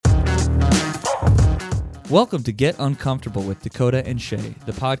Welcome to Get Uncomfortable with Dakota and Shay,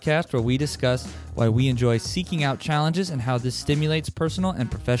 the podcast where we discuss why we enjoy seeking out challenges and how this stimulates personal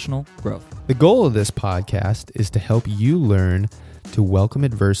and professional growth. The goal of this podcast is to help you learn to welcome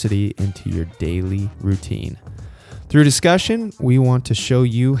adversity into your daily routine. Through discussion, we want to show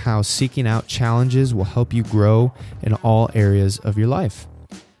you how seeking out challenges will help you grow in all areas of your life.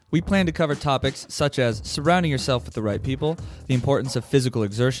 We plan to cover topics such as surrounding yourself with the right people, the importance of physical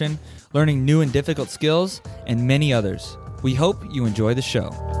exertion, learning new and difficult skills, and many others. We hope you enjoy the show.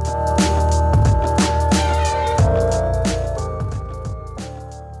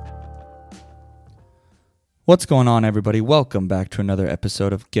 What's going on, everybody? Welcome back to another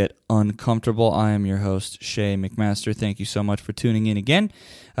episode of Get Uncomfortable. I am your host, Shay McMaster. Thank you so much for tuning in again.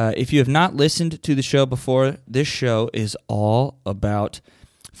 If you have not listened to the show before, this show is all about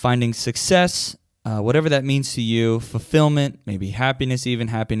finding success, whatever that means to you, fulfillment, maybe happiness even.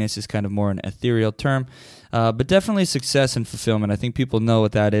 Happiness is kind of more an ethereal term, but definitely success and fulfillment. I think people know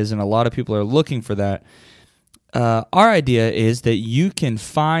what that is, and a lot of people are looking for that. Our idea is that you can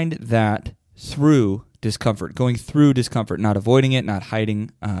find that through discomfort, going through discomfort, not avoiding it, not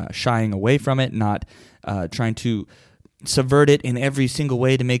hiding, shying away from it, not trying to subvert it in every single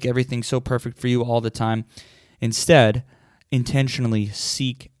way to make everything so perfect for you all the time. Instead, intentionally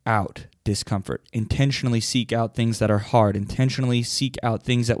seek out discomfort, intentionally seek out things that are hard, intentionally seek out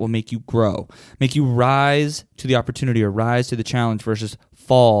things that will make you grow, make you rise to the opportunity or rise to the challenge versus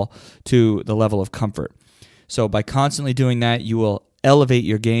fall to the level of comfort. So by constantly doing that, you will elevate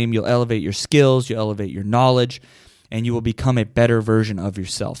your game, you'll elevate your skills, you'll elevate your knowledge, and you will become a better version of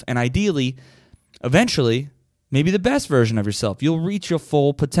yourself. And ideally, eventually, maybe the best version of yourself. You'll reach your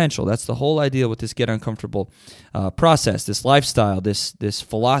full potential. That's the whole idea with this Get Uncomfortable process, this lifestyle, this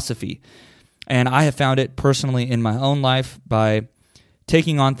philosophy. And I have found it personally in my own life by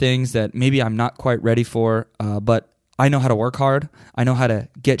taking on things that maybe I'm not quite ready for, but I know how to work hard, I know how to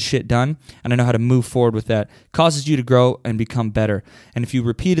get shit done, and I know how to move forward with that. It causes you to grow and become better. And if you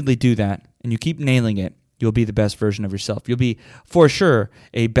repeatedly do that and you keep nailing it, you'll be the best version of yourself. You'll be, for sure,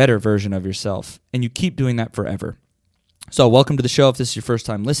 a better version of yourself. And you keep doing that forever. So welcome to the show if this is your first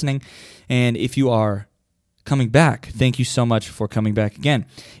time listening. And if you are coming back, thank you so much for coming back again.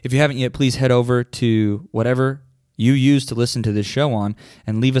 If you haven't yet, please head over to whatever you use to listen to this show on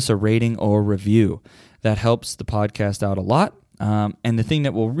and leave us a rating or review. That helps the podcast out a lot. And the thing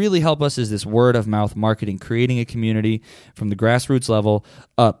that will really help us is this word-of-mouth marketing, creating a community from the grassroots level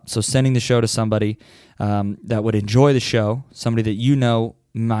up. So sending the show to somebody that would enjoy the show, somebody that you know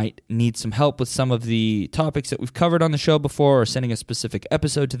might need some help with some of the topics that we've covered on the show before, or sending a specific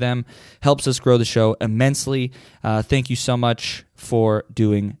episode to them helps us grow the show immensely. Thank you so much for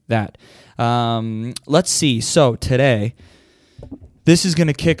doing that. Let's see. So today, this is going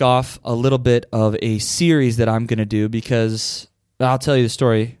to kick off a little bit of a series that I'm going to do because I'll tell you the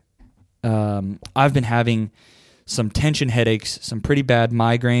story. I've been having some tension headaches, some pretty bad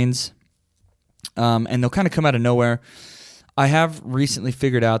migraines, and they'll kind of come out of nowhere. I have recently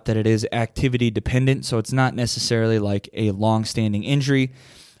figured out that it is activity dependent, so it's not necessarily like a long-standing injury.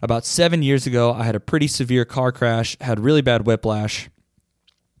 About 7 years ago, I had a pretty severe car crash, had really bad whiplash.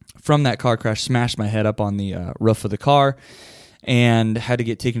 From that car crash, smashed my head up on the roof of the car and had to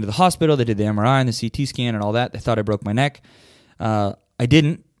get taken to the hospital. They did the MRI and the CT scan and all that. They thought I broke my neck. I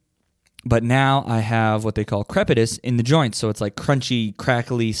didn't, but now I have what they call crepitus in the joints, so it's like crunchy,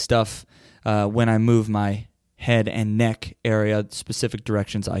 crackly stuff when I move my head and neck area, specific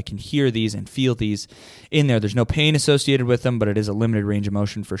directions. I can hear these and feel these in there. There's no pain associated with them, but it is a limited range of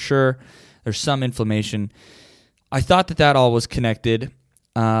motion for sure. There's some inflammation. I thought that all was connected,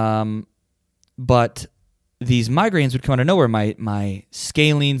 but these migraines would come out of nowhere. My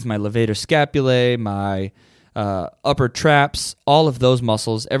scalenes, my levator scapulae, my upper traps, all of those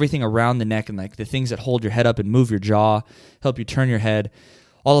muscles, everything around the neck and like the things that hold your head up and move your jaw, help you turn your head,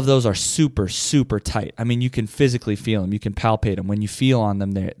 all of those are super, super tight. I mean, you can physically feel them. You can palpate them. When you feel on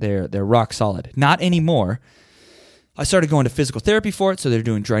them, they're rock solid. Not anymore. I started going to physical therapy for it, so they're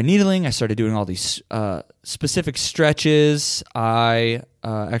doing dry needling. I started doing all these specific stretches. I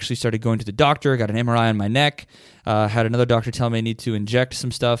actually started going to the doctor, got an MRI on my neck, had another doctor tell me I need to inject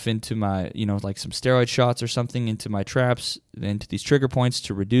some stuff into my, like some steroid shots or something into my traps, into these trigger points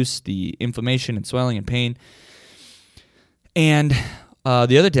to reduce the inflammation and swelling and pain. And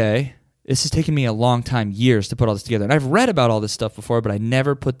the other day, this has taken me a long time, years, to put all this together. And I've read about all this stuff before, but I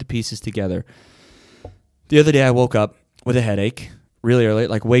never put the pieces together. The other day I woke up with a headache really early. It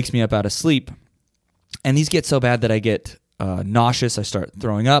like wakes me up out of sleep. And these get so bad that I get nauseous. I start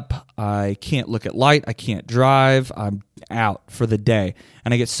throwing up. I can't look at light. I can't drive. I'm out for the day.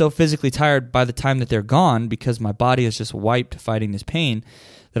 And I get so physically tired by the time that they're gone because my body is just wiped fighting this pain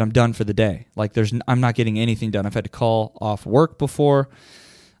that I'm done for the day. Like I'm not getting anything done. I've had to call off work before.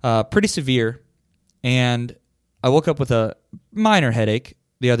 Pretty severe. And I woke up with a minor headache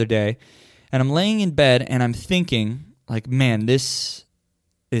the other day. And I'm laying in bed and I'm thinking, like, man, this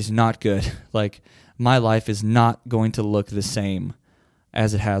is not good. Like, my life is not going to look the same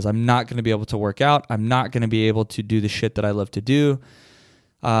as it has. I'm not going to be able to work out. I'm not going to be able to do the shit that I love to do.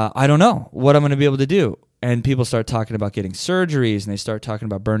 I don't know what I'm going to be able to do. And people start talking about getting surgeries, and they start talking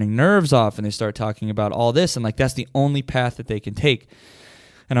about burning nerves off, and they start talking about all this, and like that's the only path that they can take.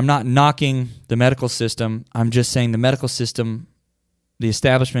 And I'm not knocking the medical system. I'm just saying the medical system, the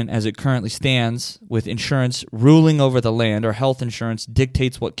establishment as it currently stands, with insurance ruling over the land, or health insurance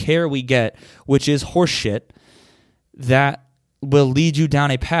dictates what care we get, which is horseshit, that will lead you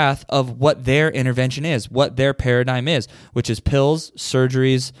down a path of what their intervention is, what their paradigm is, which is pills,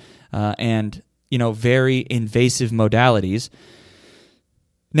 surgeries, and very invasive modalities.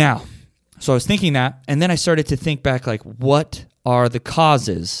 Now, so I was thinking that, and then I started to think back, like, what are the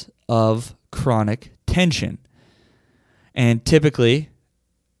causes of chronic tension? And typically,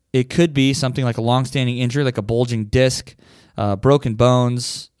 it could be something like a long-standing injury, like a bulging disc, broken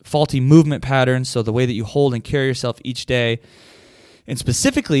bones, faulty movement patterns, so the way that you hold and carry yourself each day, and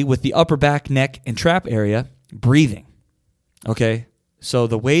specifically with the upper back, neck, and trap area, breathing. Okay? So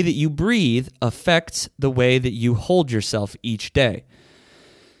the way that you breathe affects the way that you hold yourself each day.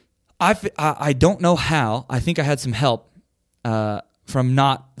 I don't know how. I think I had some help from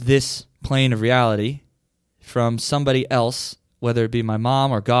not this plane of reality, from somebody else, whether it be my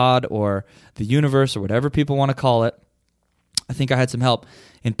mom or God or the universe or whatever people want to call it. I think I had some help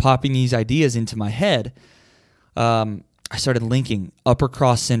in popping these ideas into my head. I started linking upper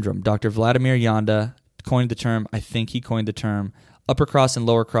cross syndrome. Dr. Vladimir Yanda coined the term. I think he coined the term upper cross and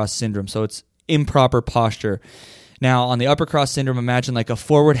lower cross syndrome. So it's improper posture. Now, on the upper cross syndrome, imagine like a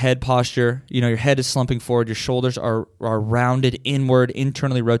forward head posture. Your head is slumping forward. Your shoulders are rounded inward,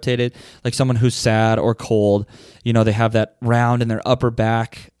 internally rotated, like someone who's sad or cold. They have that round in their upper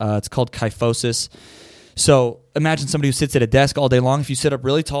back. It's called kyphosis. So imagine somebody who sits at a desk all day long. If you sit up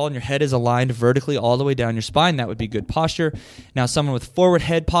really tall and your head is aligned vertically all the way down your spine, that would be good posture. Now, someone with forward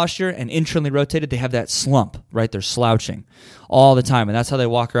head posture and internally rotated, they have that slump, right? They're slouching all the time, and that's how they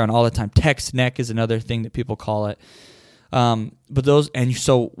walk around all the time. Text neck is another thing that people call it.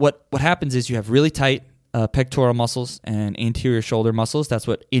 So what happens is you have really tight pectoral muscles and anterior shoulder muscles. That's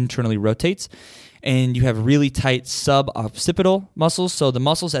what internally rotates. And you have really tight suboccipital muscles, so the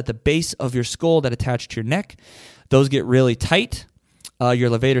muscles at the base of your skull that attach to your neck, those get really tight.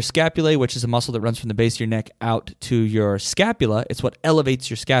 Your levator scapulae, which is a muscle that runs from the base of your neck out to your scapula, it's what elevates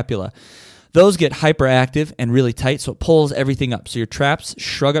your scapula. Those get hyperactive and really tight, so it pulls everything up. So your traps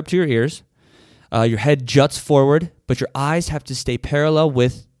shrug up to your ears, your head juts forward, but your eyes have to stay parallel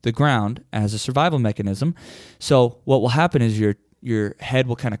with the ground as a survival mechanism. So what will happen is your head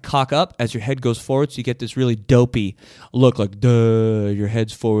will kind of cock up as your head goes forward, so you get this really dopey look, like, duh, your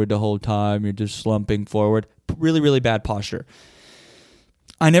head's forward the whole time, you're just slumping forward. Really, really bad posture.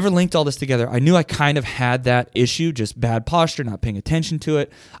 I never linked all this together. I knew I kind of had that issue, just bad posture, not paying attention to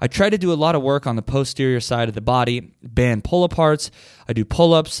it. I try to do a lot of work on the posterior side of the body, band pull-aparts. I do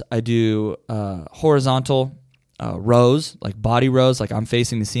pull-ups. I do horizontal rows, like body rows, like I'm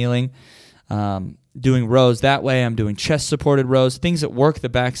facing the ceiling. Doing rows that way. I'm doing chest-supported rows, things that work the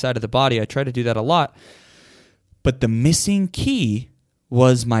backside of the body. I try to do that a lot. But the missing key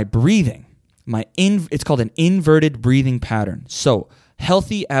was my breathing. It's called an inverted breathing pattern. So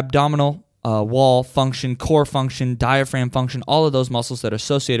healthy abdominal wall function, core function, diaphragm function, all of those muscles that are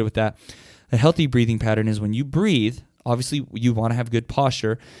associated with that. A healthy breathing pattern is when you breathe, obviously you want to have good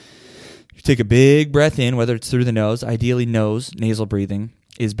posture. You take a big breath in, whether it's through the nose. Ideally nasal breathing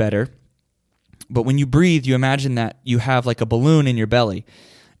is better. But when you breathe, you imagine that you have like a balloon in your belly.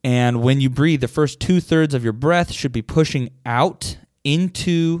 And when you breathe, the first 2/3 of your breath should be pushing out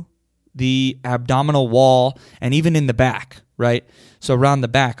into the abdominal wall and even in the back, right? So around the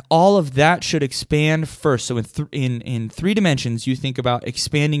back, all of that should expand first. So in 3 dimensions, you think about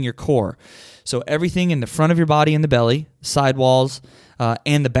expanding your core. So everything in the front of your body and the belly, side walls,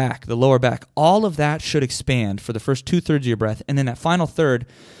 and the back, the lower back, all of that should expand for the first 2/3 of your breath. And then that final third,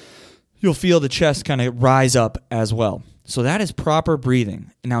 you'll feel the chest kind of rise up as well. So that is proper breathing.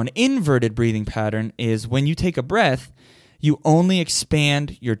 Now, an inverted breathing pattern is when you take a breath, you only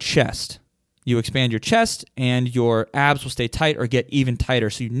expand your chest. You expand your chest and your abs will stay tight or get even tighter.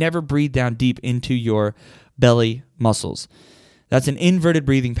 So you never breathe down deep into your belly muscles. That's an inverted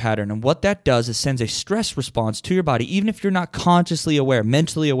breathing pattern. And what that does is sends a stress response to your body, even if you're not consciously aware,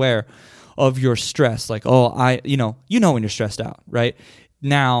 mentally aware of your stress. Like, you know when you're stressed out, right?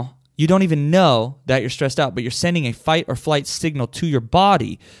 Now, you don't even know that you're stressed out, but you're sending a fight or flight signal to your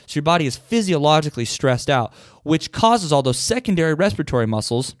body. So your body is physiologically stressed out, which causes all those secondary respiratory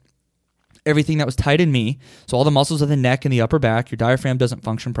muscles, everything that was tight in me, so all the muscles of the neck and the upper back, your diaphragm doesn't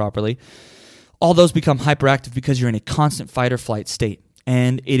function properly, all those become hyperactive because you're in a constant fight or flight state.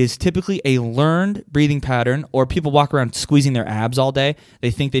 And it is typically a learned breathing pattern, or people walk around squeezing their abs all day. They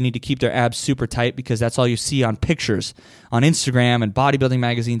think they need to keep their abs super tight because that's all you see on pictures on Instagram and bodybuilding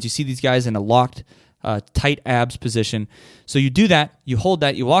magazines. You see these guys in a locked, tight abs position. So you do that, you hold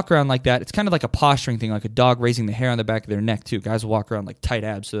that, you walk around like that. It's kind of like a posturing thing, like a dog raising the hair on the back of their neck too. Guys will walk around like tight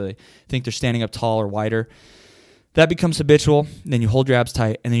abs so they think they're standing up tall or wider. That becomes habitual. Then you hold your abs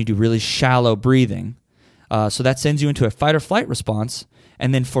tight, and then you do really shallow breathing. So that sends you into a fight or flight response.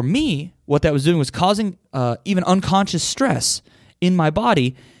 And then for me, what that was doing was causing even unconscious stress in my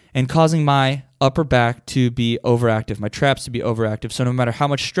body and causing my upper back to be overactive, my traps to be overactive. So no matter how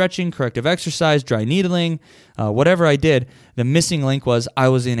much stretching, corrective exercise, dry needling, whatever I did, the missing link was I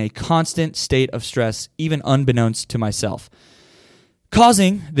was in a constant state of stress, even unbeknownst to myself,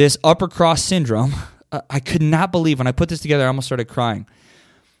 causing this upper cross syndrome. I could not believe when I put this together, I almost started crying.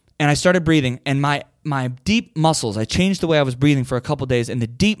 And I started breathing, and my deep muscles, I changed the way I was breathing for a couple days, and the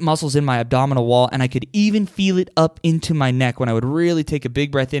deep muscles in my abdominal wall, and I could even feel it up into my neck when I would really take a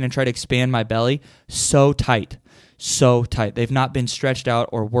big breath in and try to expand my belly. So tight. They've not been stretched out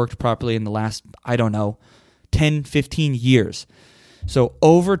or worked properly in the last, 10, 15 years. So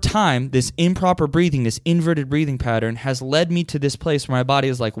over time, this improper breathing, this inverted breathing pattern has led me to this place where my body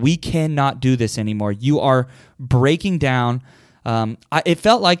is like, we cannot do this anymore. You are breaking down. It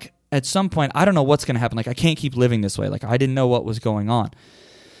felt like at some point, I don't know what's going to happen. Like, I can't keep living this way. Like, I didn't know what was going on.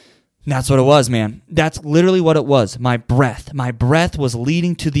 And that's what it was, man. That's literally what it was. My breath was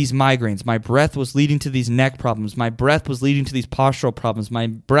leading to these migraines. My breath was leading to these neck problems. My breath was leading to these postural problems. My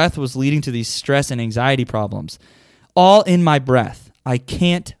breath was leading to these stress and anxiety problems. All in my breath. I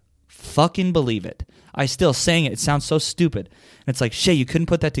can't fucking believe it. I still saying it. It sounds so stupid. And it's like, Shay, you couldn't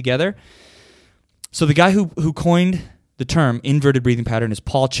put that together? So the guy who coined the term inverted breathing pattern is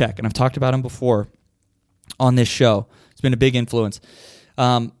Paul Chek, and I've talked about him before on this show. It's been a big influence.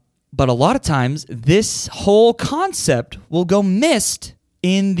 But a lot of times, this whole concept will go missed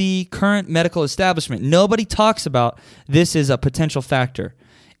in the current medical establishment. Nobody talks about this as a potential factor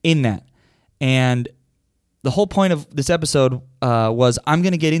in that. And the whole point of this episode was I'm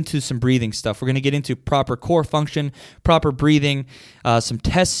going to get into some breathing stuff. We're going to get into proper core function, proper breathing, some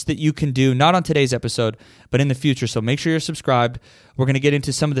tests that you can do, not on today's episode, but in the future. So make sure you're subscribed. We're going to get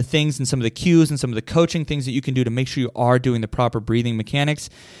into some of the things and some of the cues and some of the coaching things that you can do to make sure you are doing the proper breathing mechanics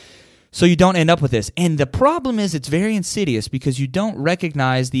so you don't end up with this. And the problem is it's very insidious because you don't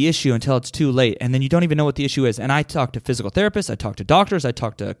recognize the issue until it's too late, and then you don't even know what the issue is. And I talk to physical therapists, I talk to doctors, I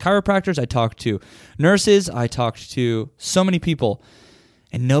talk to chiropractors, I talk to nurses, I talk to so many people,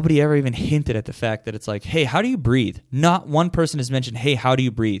 and nobody ever even hinted at the fact that it's like, hey, how do you breathe? Not one person has mentioned, hey, how do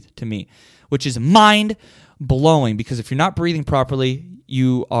you breathe to me? Which is mind-blowing, because if you're not breathing properly,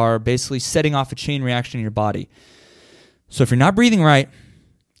 you are basically setting off a chain reaction in your body. So if you're not breathing right,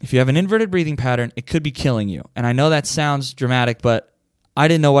 if you have an inverted breathing pattern, it could be killing you. And I know that sounds dramatic, but I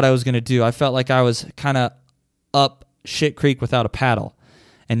didn't know what I was going to do. I felt like I was kind of up shit creek without a paddle,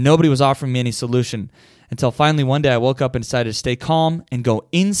 and nobody was offering me any solution until finally one day I woke up and decided to stay calm and go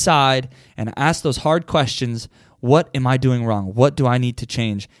inside and ask those hard questions. What am I doing wrong? What do I need to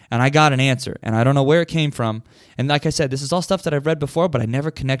change? And I got an answer, and I don't know where it came from. And like I said, this is all stuff that I've read before, but I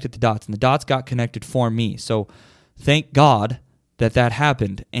never connected the dots, and the dots got connected for me. So thank God that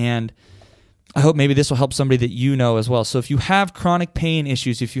happened, and I hope maybe this will help somebody that you know as well. So if you have chronic pain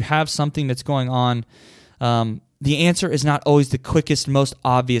issues, if you have something that's going on, the answer is not always the quickest, most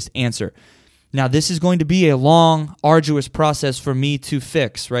obvious answer. Now, this is going to be a long, arduous process for me to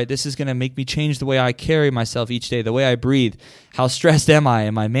fix, right? This is going to make me change the way I carry myself each day, the way I breathe. How stressed am I?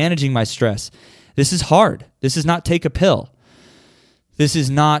 Am I managing my stress? This is hard. This is not take a pill. This is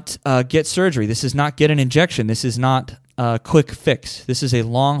not get surgery. This is not get an injection. This is not quick fix. This is a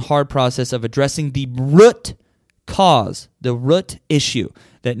long, hard process of addressing the root cause, the root issue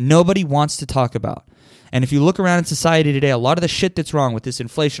that nobody wants to talk about. And if you look around in society today, a lot of the shit that's wrong with this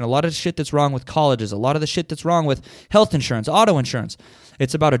inflation, a lot of the shit that's wrong with colleges, a lot of the shit that's wrong with health insurance, auto insurance,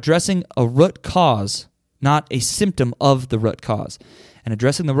 it's about addressing a root cause, not a symptom of the root cause. And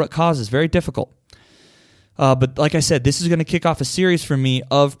addressing the root cause is very difficult. But like I said, this is going to kick off a series for me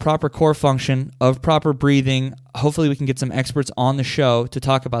of proper core function, of proper breathing. Hopefully we can get some experts on the show to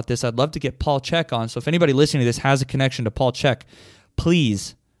talk about this. I'd love to get Paul Chek on. So if anybody listening to this has a connection to Paul Chek,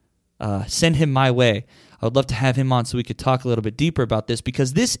 please send him my way. I would love to have him on so we could talk a little bit deeper about this,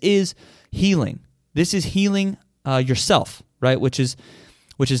 because this is healing. This is healing yourself, right? Which is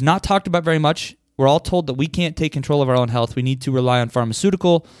not talked about very much. We're all told that we can't take control of our own health. We need to rely on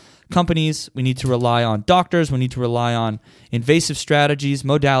pharmaceutical companies. We need to rely on doctors. We need to rely on invasive strategies,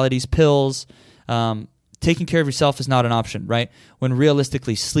 modalities, pills. Taking care of yourself is not an option, right? When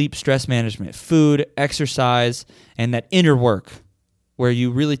realistically, sleep, stress management, food, exercise, and that inner work where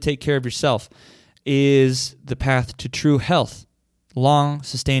you really take care of yourself is the path to true health, long,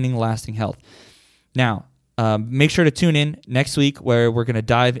 sustaining, lasting health. Now, make sure to tune in next week where we're going to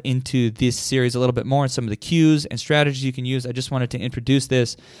dive into this series a little bit more and some of the cues and strategies you can use. I just wanted to introduce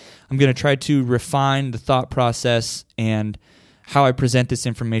this. I'm going to try to refine the thought process and how I present this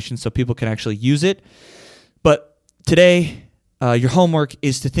information so people can actually use it. But today, your homework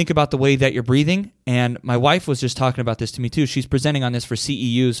is to think about the way that you're breathing. And my wife was just talking about this to me too. She's presenting on this for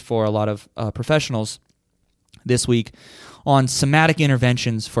CEUs for a lot of professionals this week on somatic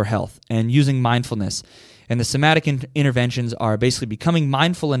interventions for health and using mindfulness. And the somatic interventions are basically becoming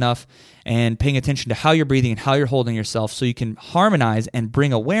mindful enough and paying attention to how you're breathing and how you're holding yourself so you can harmonize and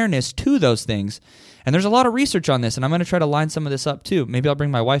bring awareness to those things. And there's a lot of research on this, and I'm going to try to line some of this up too. Maybe I'll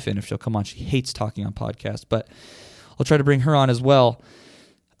bring my wife in if she'll come on. She hates talking on podcasts, but I'll try to bring her on as well.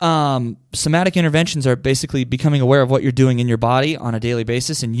 Somatic interventions are basically becoming aware of what you're doing in your body on a daily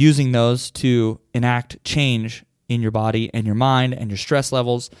basis and using those to enact change in your body and your mind and your stress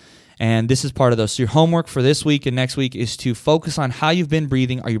levels. And this is part of those. So your homework for this week and next week is to focus on how you've been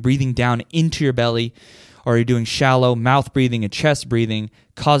breathing. Are you breathing down into your belly? Or are you doing shallow mouth breathing and chest breathing,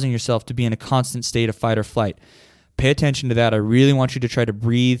 causing yourself to be in a constant state of fight or flight? Pay attention to that. I really want you to try to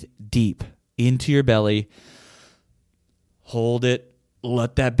breathe deep into your belly. Hold it.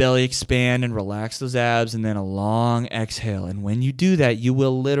 Let that belly expand and relax those abs, and then a long exhale. And when you do that, you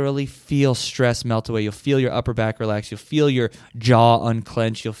will literally feel stress melt away. You'll feel your upper back relax. You'll feel your jaw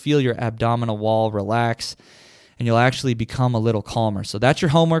unclench. You'll feel your abdominal wall relax, and you'll actually become a little calmer. So that's your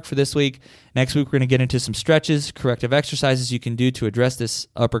homework for this week. Next week, we're going to get into some stretches, corrective exercises you can do to address this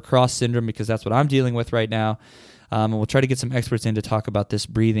upper cross syndrome, because that's what I'm dealing with right now. And we'll try to get some experts in to talk about this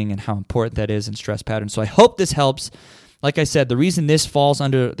breathing and how important that is in stress patterns. So I hope this helps. Like I said, the reason this falls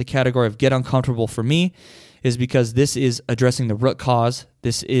under the category of get uncomfortable for me is because this is addressing the root cause.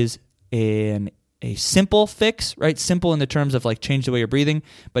 This is a simple fix, right? Simple in the terms of like change the way you're breathing,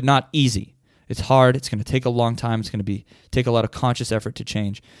 but not easy. It's hard. It's going to take a long time. It's going to take a lot of conscious effort to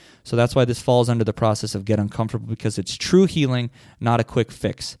change. So that's why this falls under the process of get uncomfortable, because it's true healing, not a quick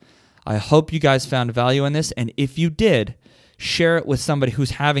fix. I hope you guys found value in this, and if you did, share it with somebody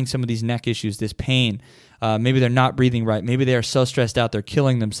who's having some of these neck issues, this pain. Maybe they're not breathing right. Maybe they are so stressed out they're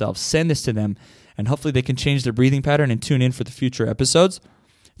killing themselves. Send this to them, and hopefully they can change their breathing pattern and tune in for the future episodes.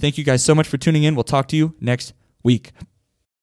 Thank you guys so much for tuning in. We'll talk to you next week.